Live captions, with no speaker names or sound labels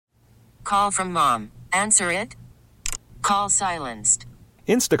call from mom. Answer it. Call silenced.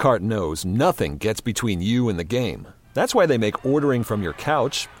 Instacart knows nothing gets between you and the game. That's why they make ordering from your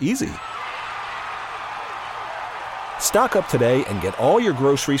couch easy. Stock up today and get all your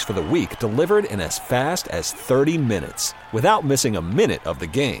groceries for the week delivered in as fast as 30 minutes without missing a minute of the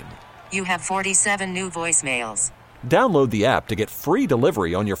game. You have 47 new voicemails. Download the app to get free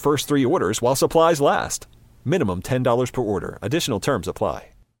delivery on your first 3 orders while supplies last. Minimum $10 per order. Additional terms apply.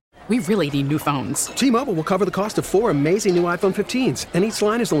 We really need new phones. T-Mobile will cover the cost of 4 amazing new iPhone 15s, and each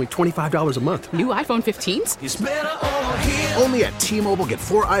line is only $25 a month. New iPhone 15s? It's better over here. Only at T-Mobile, get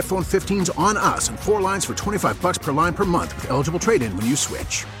 4 iPhone 15s on us and 4 lines for $25 per line per month with eligible trade-in when you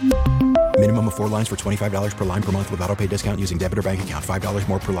switch. Minimum of 4 lines for $25 per line per month with autopay discount using debit or bank account. $5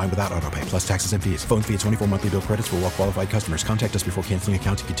 more per line without autopay, plus taxes and fees. Phone fee at 24 monthly bill credits for well-qualified customers. Contact us before canceling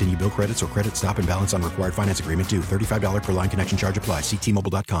account to continue bill credits or credit stop and balance on required finance agreement due. $35 per line connection charge applies. See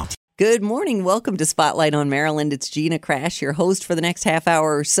T-Mobile.com. Good morning. Welcome to Spotlight on Maryland. It's Gina Crash, your host for the next half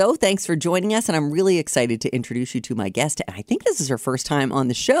hour or so. Thanks for joining us, and I'm really excited to introduce you to my guest. And I think this is her first time on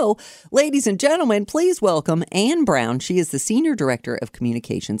the show. Ladies and gentlemen, please welcome Ann Brown. She is the Senior Director of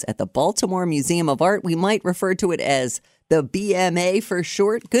Communications at the Baltimore Museum of Art. We might refer to it as the BMA for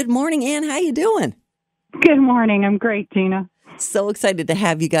short. Good morning, Ann. How you doing? Good morning. I'm great, Gina. So excited to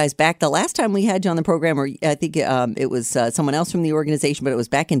have you guys back. The last time we had you on the program, or I think it was someone else from the organization, but it was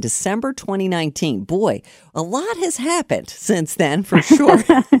back in December 2019. Boy, a lot has happened since then, for sure.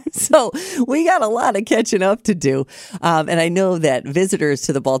 So we got a lot of catching up to do. And I know that visitors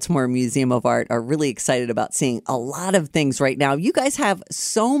to the Baltimore Museum of Art are really excited about seeing a lot of things right now. You guys have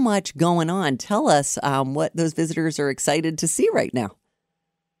so much going on. Tell us what those visitors are excited to see right now.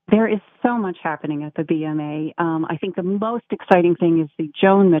 There is so much happening at the BMA. I think the most exciting thing is the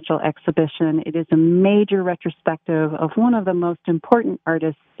Joan Mitchell exhibition. It is a major retrospective of one of the most important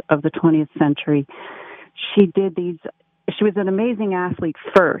artists of the 20th century. She was an amazing athlete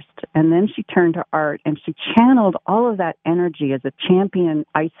first, and then she turned to art, and she channeled all of that energy as a champion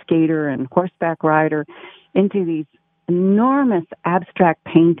ice skater and horseback rider into these enormous abstract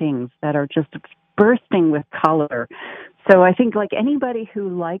paintings that are just bursting with color. So I think like anybody who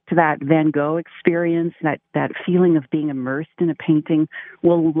liked that Van Gogh experience, that feeling of being immersed in a painting,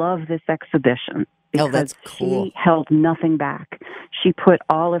 will love this exhibition. Oh, that's cool. She held nothing back. She put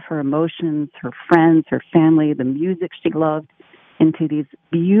all of her emotions, her friends, her family, the music she loved, into these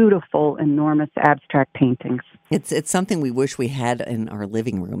beautiful, enormous abstract paintings. It's something we wish we had in our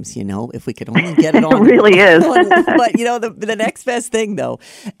living rooms, if we could only get it on. It really is. But, the next best thing, though,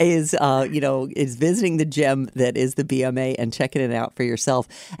 is visiting the gem that is the BMA and checking it out for yourself.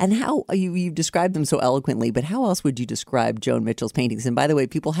 And how you described them so eloquently, but how else would you describe Joan Mitchell's paintings? And by the way,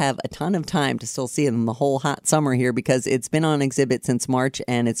 people have a ton of time to still see them the whole hot summer here because it's been on exhibit since March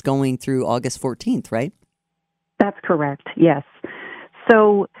and it's going through August 14th, right? That's correct, yes.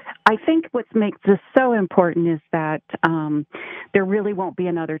 So I think what makes this so important is that there really won't be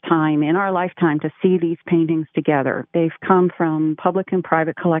another time in our lifetime to see these paintings together. They've come from public and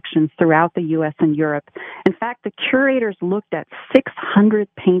private collections throughout the U.S. and Europe. In fact, the curators looked at 600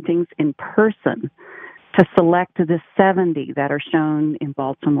 paintings in person to select the 70 that are shown in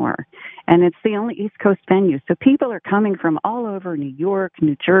Baltimore. And it's the only East Coast venue. So people are coming from all over New York,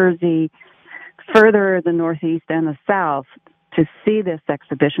 New Jersey, further the Northeast and the South to see this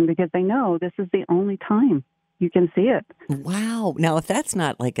exhibition because they know this is the only time you can see it. Wow. Now, if that's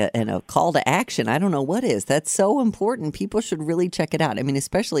not like a call to action, I don't know what is. That's so important. People should really check it out. I mean,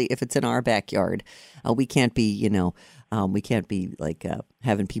 especially if it's in our backyard. We can't be, like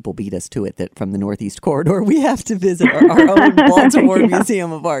having people beat us to it that from the Northeast Corridor. We have to visit our own Baltimore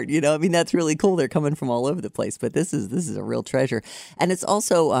Museum of Art. That's really cool. They're coming from all over the place, but this is a real treasure. And it's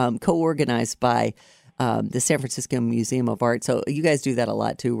also co-organized by the San Francisco Museum of Art. So you guys do that a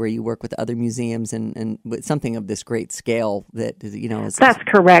lot, too, where you work with other museums and with something of this great scale that, is... That's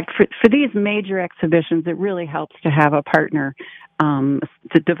correct. For these major exhibitions, it really helps to have a partner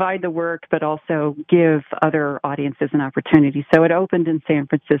to divide the work, but also give other audiences an opportunity. So it opened in San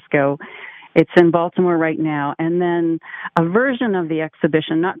Francisco. It's in Baltimore right now. And then a version of the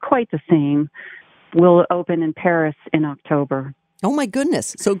exhibition, not quite the same, will open in Paris in October. Oh, my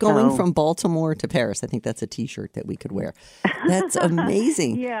goodness. So going from Baltimore to Paris, I think that's a T-shirt that we could wear. That's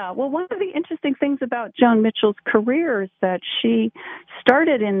amazing. Yeah. Well, one of the interesting things about Joan Mitchell's career is that she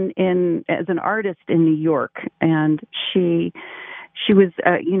started in as an artist in New York, and she was,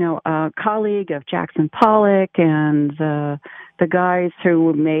 a colleague of Jackson Pollock and the guys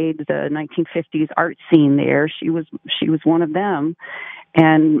who made the 1950s art scene there. She was one of them.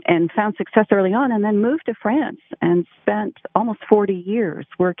 And found success early on and then moved to France and spent almost 40 years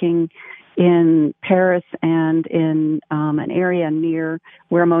working in Paris and in an area near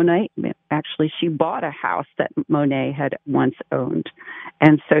where Monet, actually, she bought a house that Monet had once owned.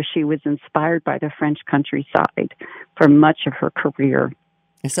 And so she was inspired by the French countryside for much of her career.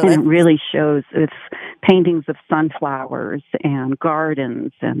 So and it really shows with paintings of sunflowers and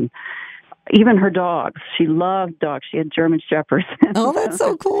gardens and even her dogs. She loved dogs. She had German Shepherds. Oh, that's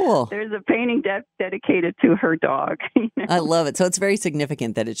so cool. There's a painting dedicated to her dog. I love it. So it's very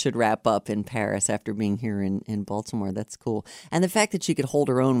significant that it should wrap up in Paris after being here in Baltimore. That's cool. And the fact that she could hold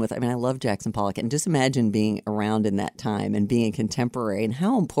her own with, I mean, I love Jackson Pollock. And just imagine being around in that time and being a contemporary. And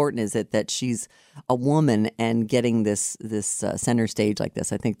how important is it that she's a woman and getting this center stage like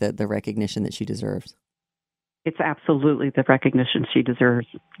this? I think that the recognition that she deserves. It's absolutely the recognition she deserves.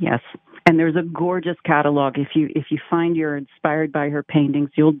 Yes. And there's a gorgeous catalog. If you find you're inspired by her paintings,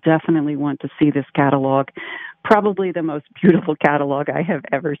 you'll definitely want to see this catalog. Probably the most beautiful catalog I have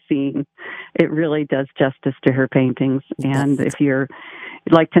ever seen. It really does justice to her paintings. And if you'd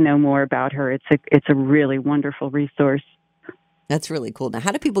like to know more about her, it's a really wonderful resource. That's really cool. Now,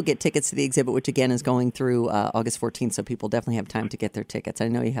 how do people get tickets to the exhibit, which again is going through August 14th, so people definitely have time to get their tickets? I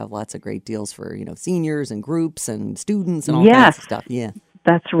know you have lots of great deals for, seniors and groups and students and all kinds of stuff. Yeah.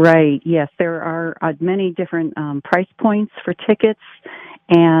 That's right. Yes, there are many different price points for tickets,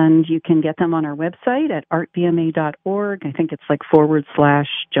 and you can get them on our website at artbma.org. I think it's like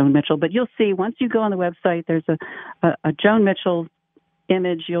 /Joan Mitchell. But you'll see, once you go on the website, there's a Joan Mitchell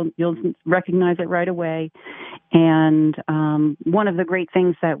image. You'll recognize it right away. And one of the great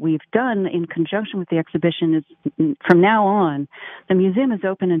things that we've done in conjunction with the exhibition is from now on, the museum is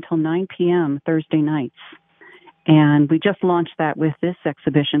open until 9 p.m. Thursday nights. And we just launched that with this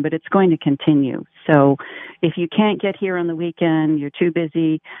exhibition, but it's going to continue. So if you can't get here on the weekend, you're too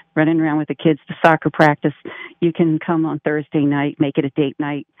busy running around with the kids to soccer practice, you can come on Thursday night, make it a date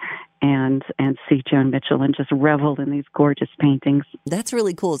night, and see Joan Mitchell and just revel in these gorgeous paintings. That's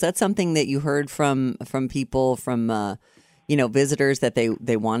really cool. Is that something that you heard from people, from visitors, that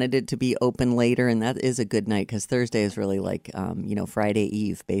they wanted it to be open later? And that is a good night, because Thursday is really like, Friday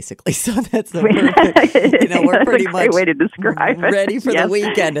Eve, basically. So that's the perfect, we're pretty much way to describe it. Ready for the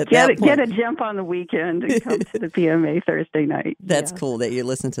weekend at that point. Get a jump on the weekend and come to the BMA Thursday night. That's cool that you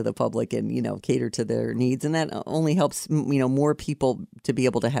listen to the public and, cater to their needs. And that only helps, more people to be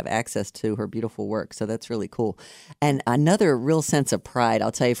able to have access to her beautiful work. So that's really cool. And another real sense of pride,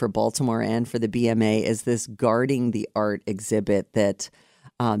 I'll tell you, for Baltimore and for the BMA is this Guarding the Art exhibit that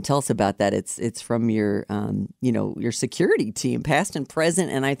tell us about that. It's from your your security team, past and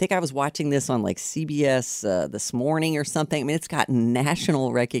present, and I think I was watching this on like CBS this morning or something. I mean, it's got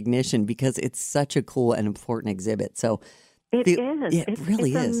national recognition because it's such a cool and important exhibit. So it is. It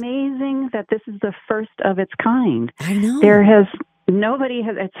really is amazing that this is the first of its kind. I know. Nobody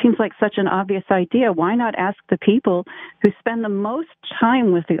has, it seems like such an obvious idea. Why not ask the people who spend the most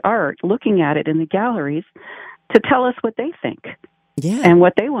time with the art, looking at it in the galleries, to tell us what they think and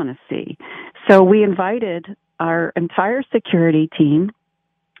what they want to see? So we invited our entire security team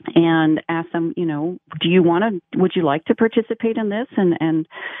and asked them, would you like to participate in this and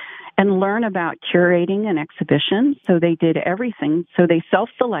learn about curating an exhibition? So they did everything. So they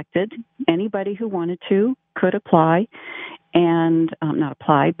self-selected. Anybody who wanted to could apply and not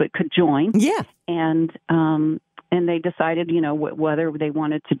apply, but could join. Yeah. And they decided, whether they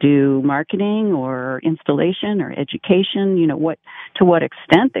wanted to do marketing or installation or education, to what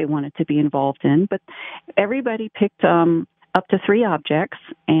extent they wanted to be involved in. But everybody picked up to 3 objects,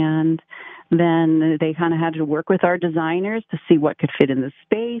 and then they kind of had to work with our designers to see what could fit in the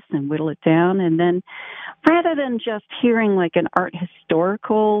space and whittle it down. And then rather than just hearing like an art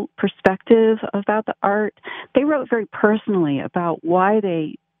historical perspective about the art, they wrote very personally about why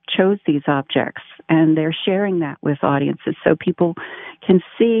they chose these objects, and they're sharing that with audiences so people can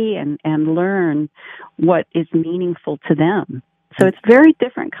see and learn what is meaningful to them. So it's a very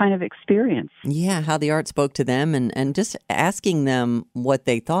different kind of experience. Yeah, how the art spoke to them and just asking them what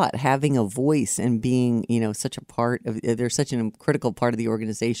they thought, having a voice and being, such a part of, they're such a critical part of the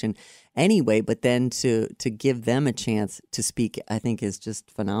organization anyway, but then to give them a chance to speak, I think is just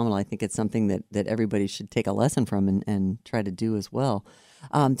phenomenal. I think it's something that everybody should take a lesson from and try to do as well.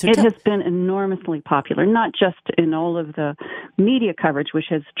 It has been enormously popular, not just in all of the media coverage, which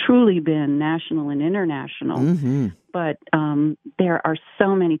has truly been national and international, but there are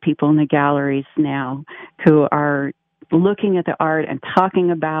so many people in the galleries now who are looking at the art and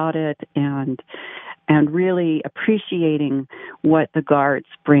talking about it and really appreciating what the Guards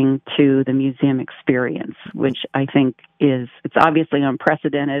bring to the museum experience, which I think it's obviously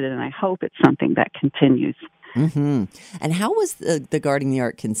unprecedented, and I hope it's something that continues. Mm-hmm. And how was the Guarding the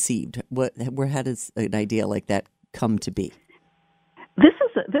Art conceived? How does an idea like that come to be?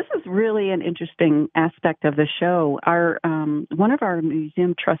 This is really an interesting aspect of the show. Our one of our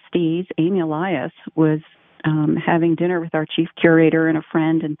museum trustees, Amy Elias, was having dinner with our chief curator and a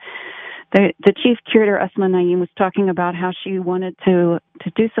friend, and the chief curator, Asma Naeem, was talking about how she wanted to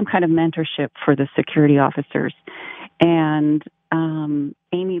do some kind of mentorship for the security officers, and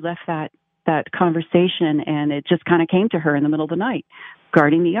Amy left that conversation, and it just kind of came to her in the middle of the night,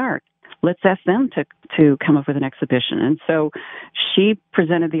 Guarding the Art. Let's ask them to come up with an exhibition. And so she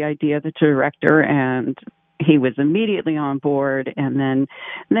presented the idea to the director, and he was immediately on board. And then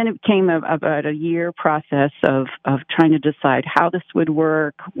it became about a year process of trying to decide how this would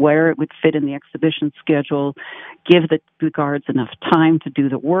work, where it would fit in the exhibition schedule, give the guards enough time to do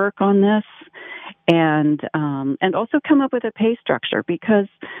the work on this, and also come up with a pay structure, because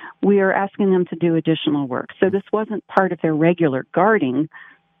we are asking them to do additional work. So this wasn't part of their regular guarding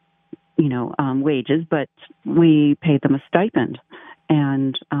wages, but we paid them a stipend.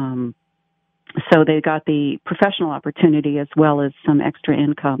 And so they got the professional opportunity as well as some extra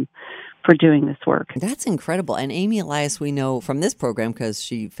income for doing this work. That's incredible. And Amy Elias, we know from this program because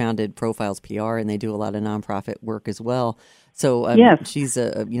she founded Profiles PR, and they do a lot of nonprofit work as well. So yes. She's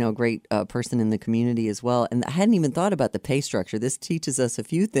a great person in the community as well. And I hadn't even thought about the pay structure. This teaches us a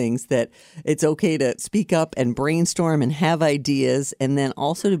few things: that it's okay to speak up and brainstorm and have ideas, and then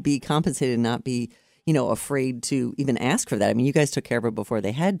also to be compensated and not be afraid to even ask for that. I mean, you guys took care of it before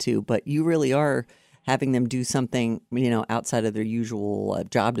they had to, but you really are having them do something, outside of their usual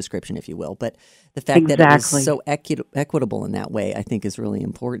job description, if you will. But the fact that it was so equitable in that way, I think, is really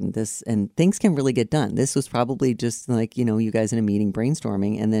important. And things can really get done. This was probably just like, you guys in a meeting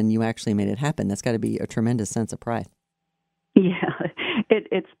brainstorming, and then you actually made it happen. That's got to be a tremendous sense of pride. Yeah,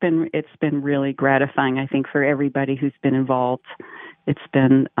 it's been really gratifying, I think, for everybody who's been involved. It's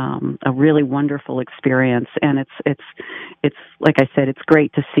been a really wonderful experience, and it's like I said, it's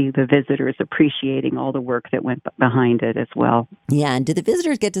great to see the visitors appreciating all the work that went behind it as well. Yeah, and did the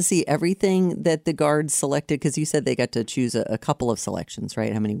visitors get to see everything that the guards selected? Because you said they got to choose a couple of selections,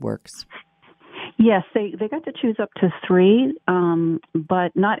 right? How many works? Yes, they got to choose up to 3,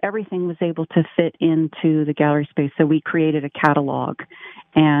 but not everything was able to fit into the gallery space. So we created a catalog,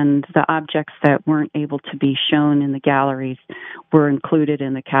 and the objects that weren't able to be shown in the galleries were included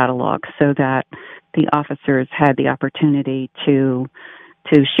in the catalog, so that the officers had the opportunity to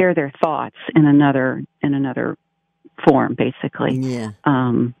share their thoughts in another form, basically. Yeah.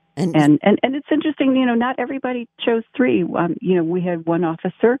 And it's interesting, not everybody chose 3. We had one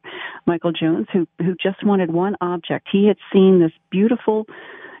officer, Michael Jones, who just wanted one object. He had seen this beautiful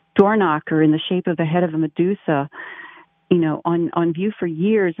door knocker in the shape of the head of a Medusa, on view for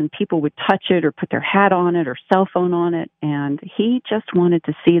years, and people would touch it or put their hat on it or cell phone on it. And he just wanted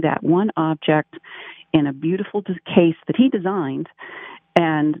to see that one object in a beautiful case that he designed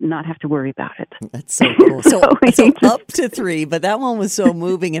and not have to worry about it. That's so cool. So up to 3, but that one was so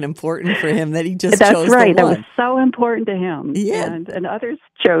moving and important for him that he just chose the one. That's right. That was so important to him. Yeah. And others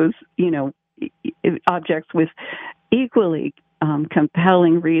chose, objects with equally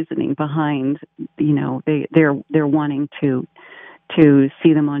compelling reasoning behind, they're wanting to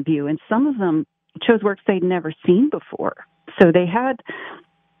see them on view. And some of them chose works they'd never seen before. So they had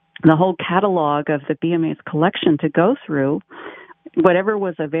the whole catalog of the BMA's collection to go through, whatever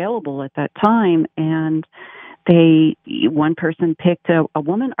was available at that time. And one person picked a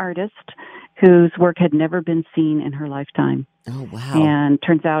woman artist whose work had never been seen in her lifetime. Oh, wow. And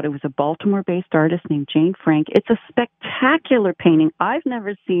turns out it was a Baltimore-based artist named Jane Frank. It's a spectacular painting I've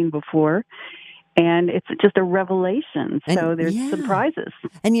never seen before, and it's just a revelation. So there's some prizes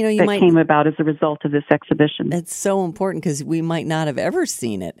and that came about as a result of this exhibition. It's so important because we might not have ever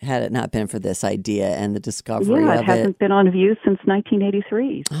seen it had it not been for this idea and the discovery of it. Yeah, it hasn't been on view since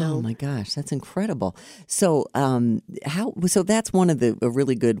 1983. So. Oh my gosh, that's incredible. So, So that's one of the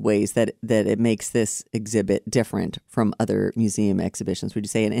really good ways that it makes this exhibit different from other museum exhibitions. Would you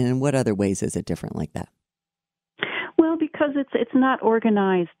say? And in what other ways is it different like that? Well, because it's not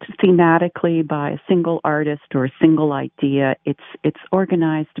organized thematically by a single artist or a single idea. It's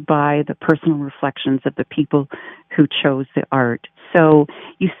organized by the personal reflections of the people who chose the art. So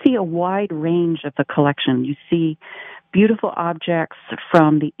you see a wide range of the collection. You see beautiful objects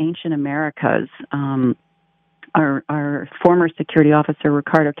from the ancient Americas. Our former security officer,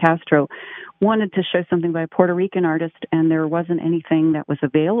 Ricardo Castro, wanted to show something by a Puerto Rican artist, and there wasn't anything that was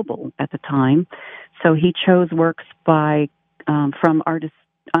available at the time. So he chose works by from artists,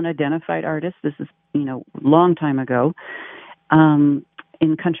 unidentified artists. This is, long time ago.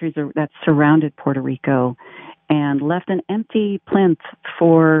 in countries that surrounded Puerto Rico, and left an empty plinth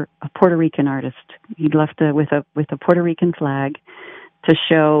for a Puerto Rican artist. He left with a Puerto Rican flag to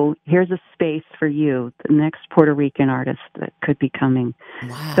show, here's a space for you, the next Puerto Rican artist that could be coming.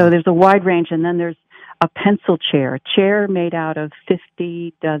 Wow. So there's a wide range, and then there's a pencil chair, made out of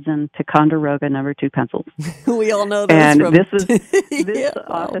 50 dozen Ticonderoga No. 2 pencils. We all know those. And this Yeah.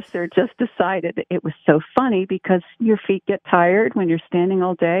 officer just decided it was so funny because your feet get tired when you're standing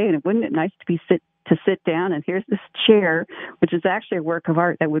all day, and wouldn't it nice to sit down, and here's this chair, which is actually a work of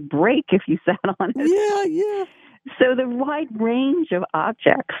art that would break if you sat on it. Yeah. So the wide range of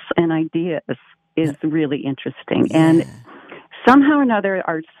objects and ideas is really interesting. Yeah. And somehow or another,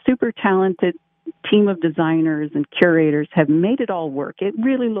 our super talented team of designers and curators have made it all work. It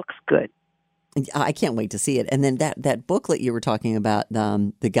really looks good. I can't wait to see it. And then that booklet you were talking about,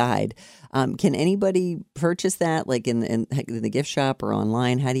 the guide, can anybody purchase that, like in the gift shop or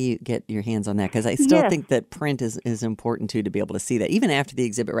online? How do you get your hands on that? Because I still think that print is important too, to be able to see that, even after the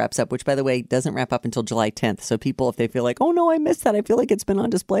exhibit wraps up, which, by the way, doesn't wrap up until July 10th. So people, if they feel like, oh no, I missed that, I feel like it's been on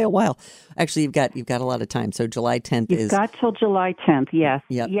display a while. Actually, you've got a lot of time. So July 10th You've got till July 10th. Yes.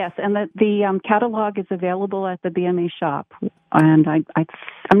 Yep. Yes. And the catalog is available at the BMA shop. And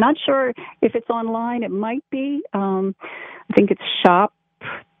I'm not sure if it's online. It might be. I think it's shop.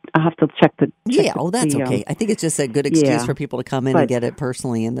 I'll have to check the. That's okay. I think it's just a good excuse for people to come in and get it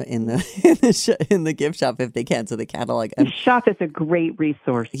personally in the gift shop if they can. So the catalog. The shop is a great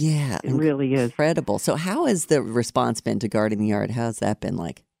resource. Yeah, it really is incredible. So how has the response been to Guarding the Art? How's that been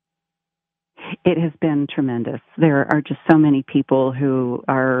like? It has been tremendous. There are just so many people who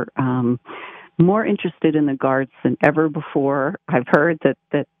are more interested in the guards than ever before. I've heard that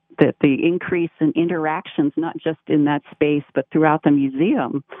the increase in interactions, not just in that space but throughout the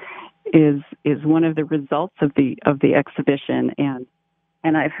museum, is one of the results of the exhibition.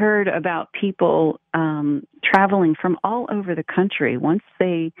 And I've heard about people traveling from all over the country. Once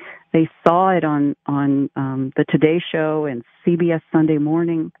they saw it on the Today Show and CBS Sunday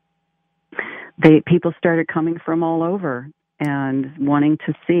Morning, people started coming from all over and wanting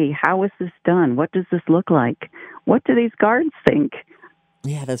to see, how is this done? What does this look like? What do these guards think?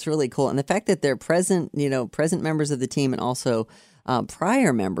 Yeah, that's really cool. And the fact that they're present members of the team and also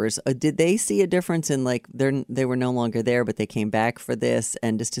prior members, did they see a difference in, like, they were no longer there, but they came back for this,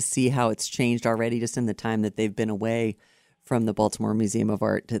 and just to see how it's changed already just in the time that they've been away from the Baltimore Museum of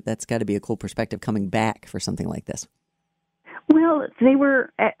Art? That's got to be a cool perspective coming back for something like this. Well, they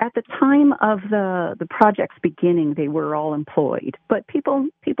were, at the time of the project's beginning, they were all employed. But people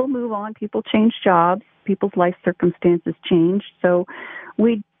move on, people change jobs, people's life circumstances change. So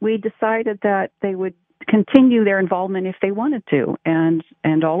we decided that they would continue their involvement if they wanted to, and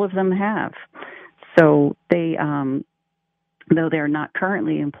all of them have. So they, though they're not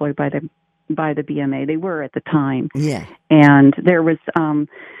currently employed by the BMA, they were at the time. Yeah. And there was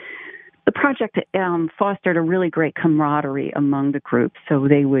the project fostered a really great camaraderie among the group. So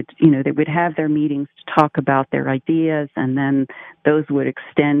they would have their meetings to talk about their ideas, and then those would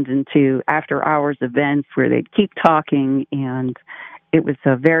extend into after-hours events where they'd keep talking, and it was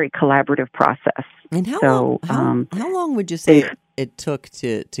a very collaborative process. And how long would you say it took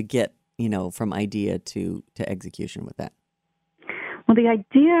to get, from idea to execution with that? Well, the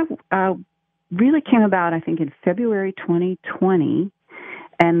idea really came about, I think, in February 2020.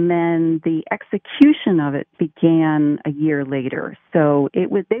 And then the execution of it began a year later. So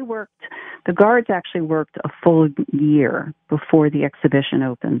the guards actually worked a full year before the exhibition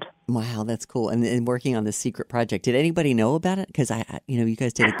opened. Wow, that's cool. And working on this secret project, did anybody know about it? Because you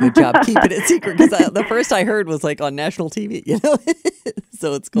guys did a good job keeping it secret. Because the first I heard was like on national TV,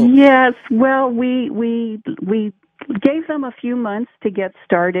 So it's cool. Yes, well, we gave them a few months to get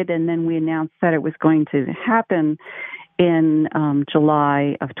started, and then we announced that it was going to happen in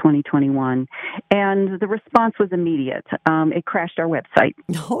July of 2021, and the response was immediate. It crashed our website.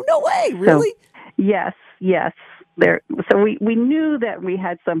 Oh, no way! Really? So, yes. So we knew that we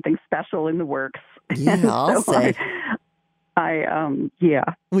had something special in the works. Yeah, I'll say.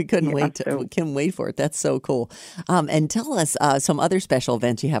 We couldn't wait. We couldn't wait for it. That's so cool. And tell us some other special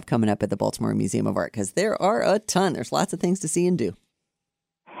events you have coming up at the Baltimore Museum of Art, because there are a ton. There's lots of things to see and do.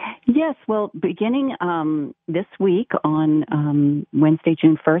 Yes, well, beginning this week on Wednesday,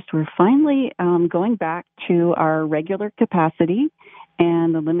 June 1st, we're finally going back to our regular capacity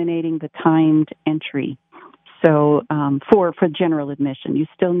and eliminating the timed entry. So for general admission, you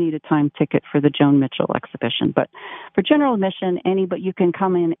still need a time ticket for the Joan Mitchell exhibition. But for general admission, you can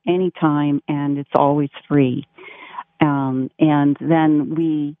come in anytime, and it's always free. And then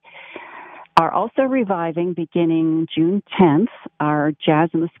we are also reviving beginning June 10th our Jazz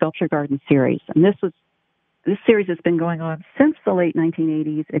in the Sculpture Garden series. And this series has been going on since the late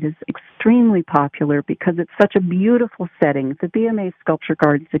 1980s. It is extremely popular because it's such a beautiful setting. The BMA Sculpture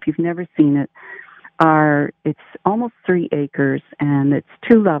Gardens, if you've never seen it, it's almost 3 acres, and it's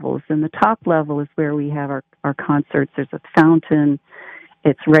 2 levels. And the top level is where we have our concerts. There's a fountain.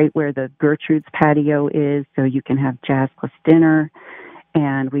 It's right where the Gertrude's patio is, so you can have jazz plus dinner.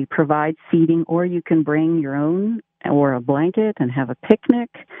 And we provide seating, or you can bring your own or a blanket and have a picnic.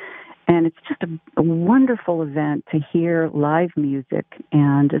 And it's just a wonderful event to hear live music.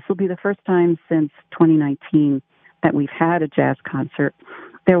 And this will be the first time since 2019 that we've had a jazz concert.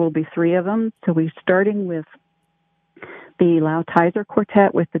 There will be 3 of them. So we're starting with the Lautizer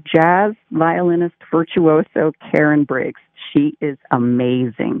Quartet with the jazz violinist virtuoso Karen Briggs. She is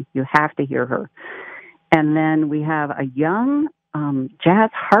amazing. You have to hear her. And then we have a young jazz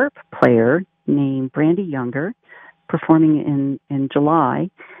harp player named Brandy Younger performing in July.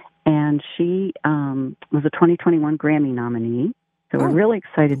 And she was a 2021 Grammy nominee. So we're really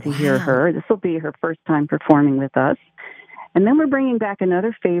excited to hear her. This will be her first time performing with us. And then we're bringing back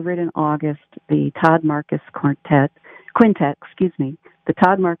another favorite in August, the Todd Marcus Quintet, the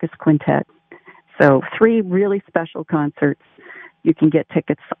Todd Marcus Quintet. So 3 really special concerts. You can get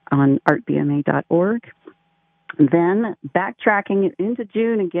tickets on artbma.org. Then backtracking into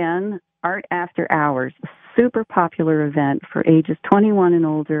June again, Art After Hours, a super popular event for ages 21 and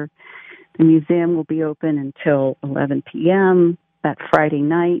older. The museum will be open until 11 p.m. that Friday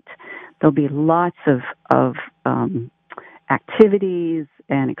night. There'll be lots of activities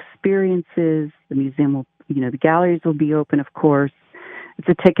and experiences. The museum will, the galleries will be open, of course. It's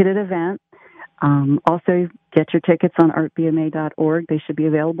a ticketed event. Also, get your tickets on artbma.org. They should be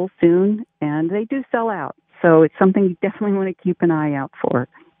available soon, and they do sell out. So it's something you definitely want to keep an eye out for.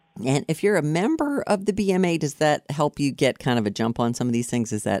 And if you're a member of the BMA, does that help you get kind of a jump on some of these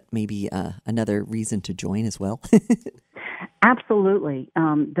things? Is that maybe another reason to join as well? Absolutely.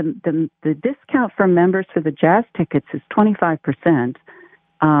 The discount for members for the jazz tickets is 25%.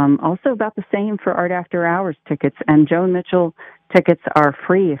 Also about the same for Art After Hours tickets, and Joan Mitchell tickets are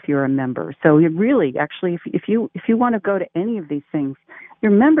free if you're a member. So you really, actually, if you want to go to any of these things,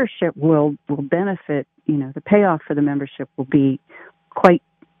 your membership will benefit. The payoff for the membership will be quite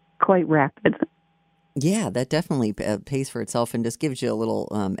rapid. Yeah, that definitely pays for itself and just gives you a little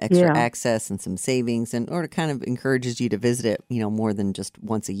extra access and some savings, and or kind of encourages you to visit it, more than just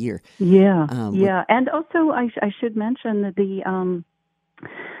once a year. Yeah, and also I should mention that the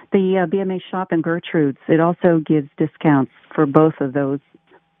BMA shop in Gertrude's, it also gives discounts for both of those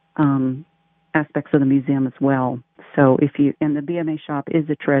aspects of the museum as well. So and the BMA shop is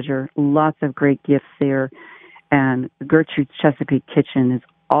a treasure, lots of great gifts there, and Gertrude's Chesapeake Kitchen is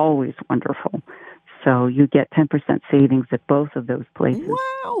always wonderful. So you get 10% savings at both of those places.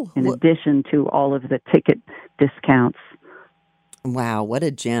 Wow! In addition to all of the ticket discounts. Wow, what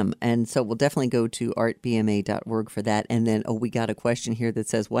a gem. And so we'll definitely go to artbma.org for that. And then, we got a question here that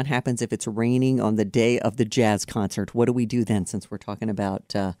says, what happens if it's raining on the day of the jazz concert? What do we do then, since we're talking about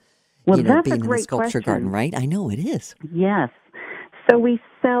that's being a in the great sculpture question. garden, right? I know it is. Yes. So we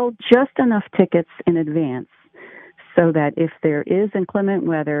sell just enough tickets in advance so that if there is inclement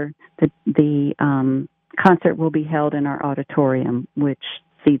weather, the concert will be held in our auditorium, which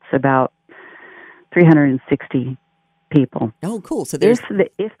seats about 360 people. Oh, cool. So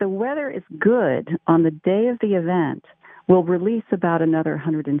if the weather is good on the day of the event, we'll release about another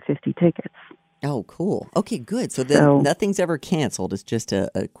 150 tickets. Oh, cool. Okay, good. So then nothing's ever canceled. It's just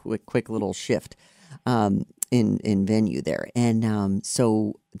a quick little shift in venue there. And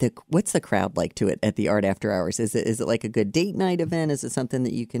so what's the crowd like to it at the Art After Hours? Is it like a good date night event? Is it something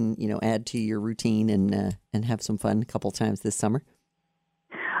that you can add to your routine and have some fun a couple times this summer?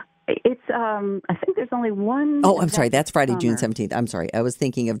 It's I think there's only one. Oh, I'm sorry. That's Friday, June 17th. I'm sorry. I was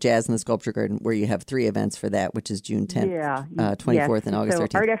thinking of Jazz in the Sculpture Garden, where you have 3 events for that, which is June 10th, 24th, and August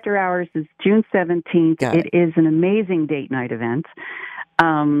 13th. So Art After Hours is June 17th. It is an amazing date night event.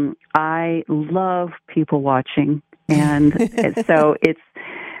 I love people watching, and so it's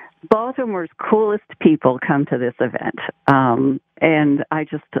Baltimore's coolest people come to this event. And I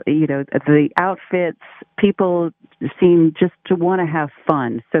just, the outfits, people seem just to want to have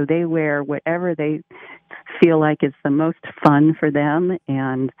fun. So they wear whatever they feel like is the most fun for them.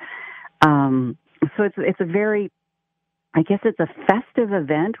 And so it's a very, I guess it's a festive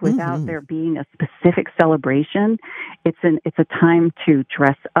event without there being a specific celebration. It's a time to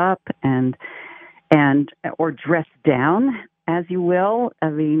dress up and or dress down, as you will. I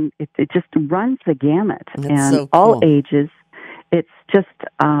mean, it just runs the gamut. That's and so cool. all ages. It's just,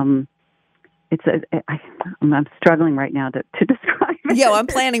 I'm struggling right now to describe it. Yeah, I'm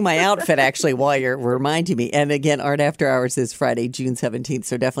planning my outfit actually while you're reminding me. And again, Art After Hours is Friday, June 17th.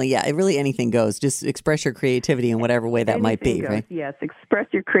 So definitely, yeah, really anything goes. Just express your creativity in whatever way that might be, right? Yes, express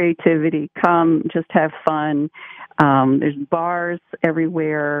your creativity. Come, just have fun. There's bars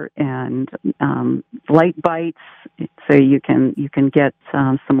everywhere and light bites, so you can get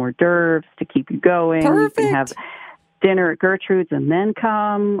some hors d'oeuvres to keep you going. Perfect. You can have dinner at Gertrude's and then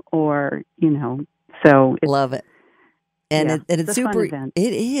come, or so love it. And, yeah, it's a super. fun event.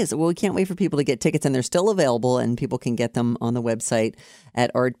 It is. Well, we can't wait for people to get tickets, and they're still available, and people can get them on the website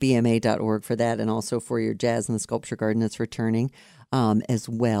at artbma.org for that, and also for your Jazz in the Sculpture Garden that's returning as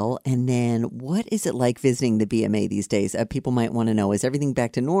well. And then, what is it like visiting the BMA these days? People might want to know: is everything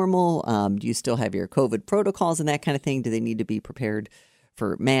back to normal? Do you still have your COVID protocols and that kind of thing? Do they need to be prepared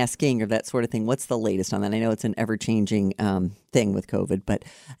for masking or that sort of thing? What's the latest on that? I know it's an ever-changing thing with COVID,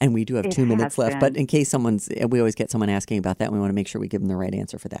 and we do have 2 minutes left. But in case we always get someone asking about that, and we want to make sure we give them the right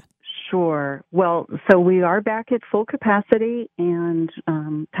answer for that. Sure. Well, so we are back at full capacity, and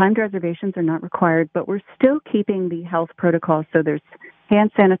timed reservations are not required, but we're still keeping the health protocols. So there's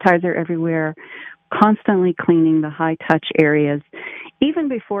hand sanitizer everywhere, constantly cleaning the high-touch areas. Even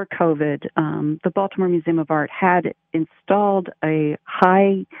before COVID, the Baltimore Museum of Art had installed a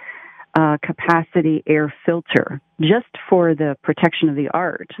high-capacity air filter just for the protection of the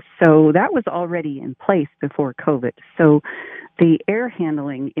art. So that was already in place before COVID. So the air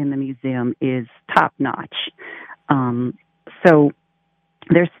handling in the museum is top-notch. So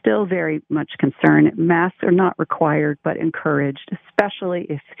there's still very much concern. Masks are not required, but encouraged, especially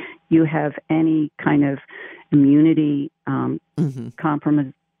if you have any kind of immunity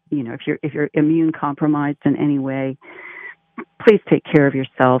compromise. If you're immune compromised in any way, please take care of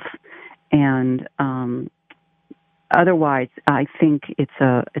yourself. And otherwise, I think it's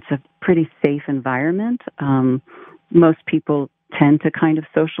a pretty safe environment. Most people tend to kind of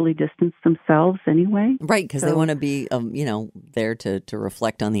socially distance themselves anyway. Right, because they want to be, there to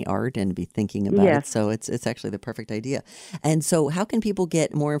reflect on the art and be thinking about it. So it's actually the perfect idea. And so how can people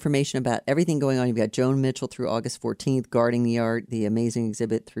get more information about everything going on? You've got Joan Mitchell through August 14th, Guarding the Art, the amazing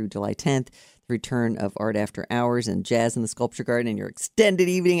exhibit through July 10th, the return of Art After Hours and Jazz in the Sculpture Garden and your extended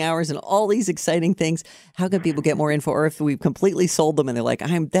evening hours and all these exciting things. How can people get more info? Or if we've completely sold them and they're like,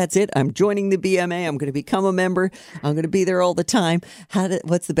 that's it, I'm joining the BMA, I'm going to become a member, I'm going to be there all the time.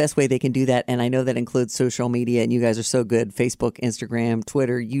 What's the best way they can do that? And I know that includes social media, and you guys are so good. Facebook, Instagram,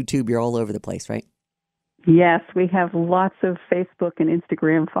 Twitter, YouTube, you're all over the place, right? Yes, we have lots of Facebook and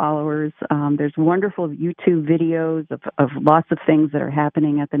Instagram followers. There's wonderful YouTube videos of lots of things that are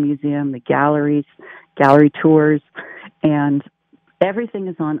happening at the museum, the galleries, gallery tours, and everything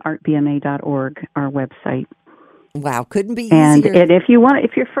is on artbma.org, our website. Wow, couldn't be easier. And if you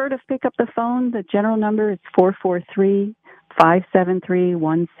prefer to pick up the phone, the general number is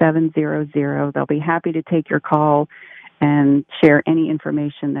 443-573-1700. They'll be happy to take your call and share any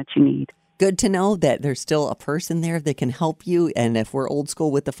information that you need. Good to know that there's still a person there that can help you. And if we're old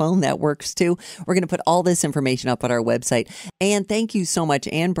school with the phone, that works too. We're going to put all this information up on our website. And thank you so much.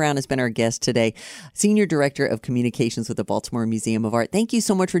 Ann Brown has been our guest today, Senior Director of Communications with the Baltimore Museum of Art. Thank you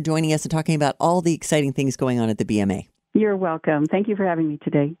so much for joining us and talking about all the exciting things going on at the BMA. You're welcome. Thank you for having me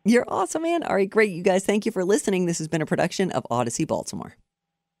today. You're awesome, Ann. All right, great. You guys, thank you for listening. This has been a production of Odyssey Baltimore.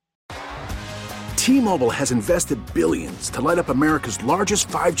 T-Mobile has invested billions to light up America's largest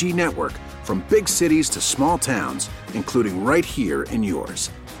 5G network, from big cities to small towns, including right here in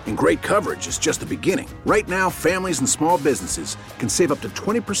yours. And great coverage is just the beginning. Right now, families and small businesses can save up to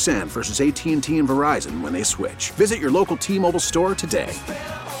 20% versus AT&T and Verizon when they switch. Visit your local T-Mobile store today.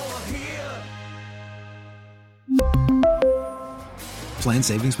 Plan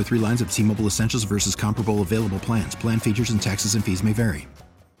savings with 3 lines of T-Mobile Essentials versus comparable available plans. Plan features and taxes and fees may vary.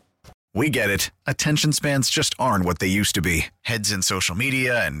 We get it. Attention spans just aren't what they used to be. Heads in social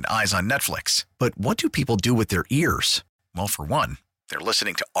media and eyes on Netflix. But what do people do with their ears? Well, for one, they're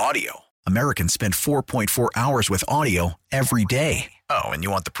listening to audio. Americans spend 4.4 hours with audio every day. Oh, and you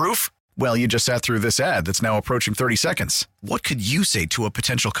want the proof? Well, you just sat through this ad that's now approaching 30 seconds. What could you say to a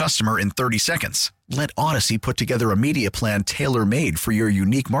potential customer in 30 seconds? Let Odyssey put together a media plan tailor-made for your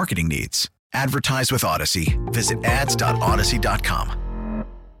unique marketing needs. Advertise with Odyssey. Visit ads.odyssey.com.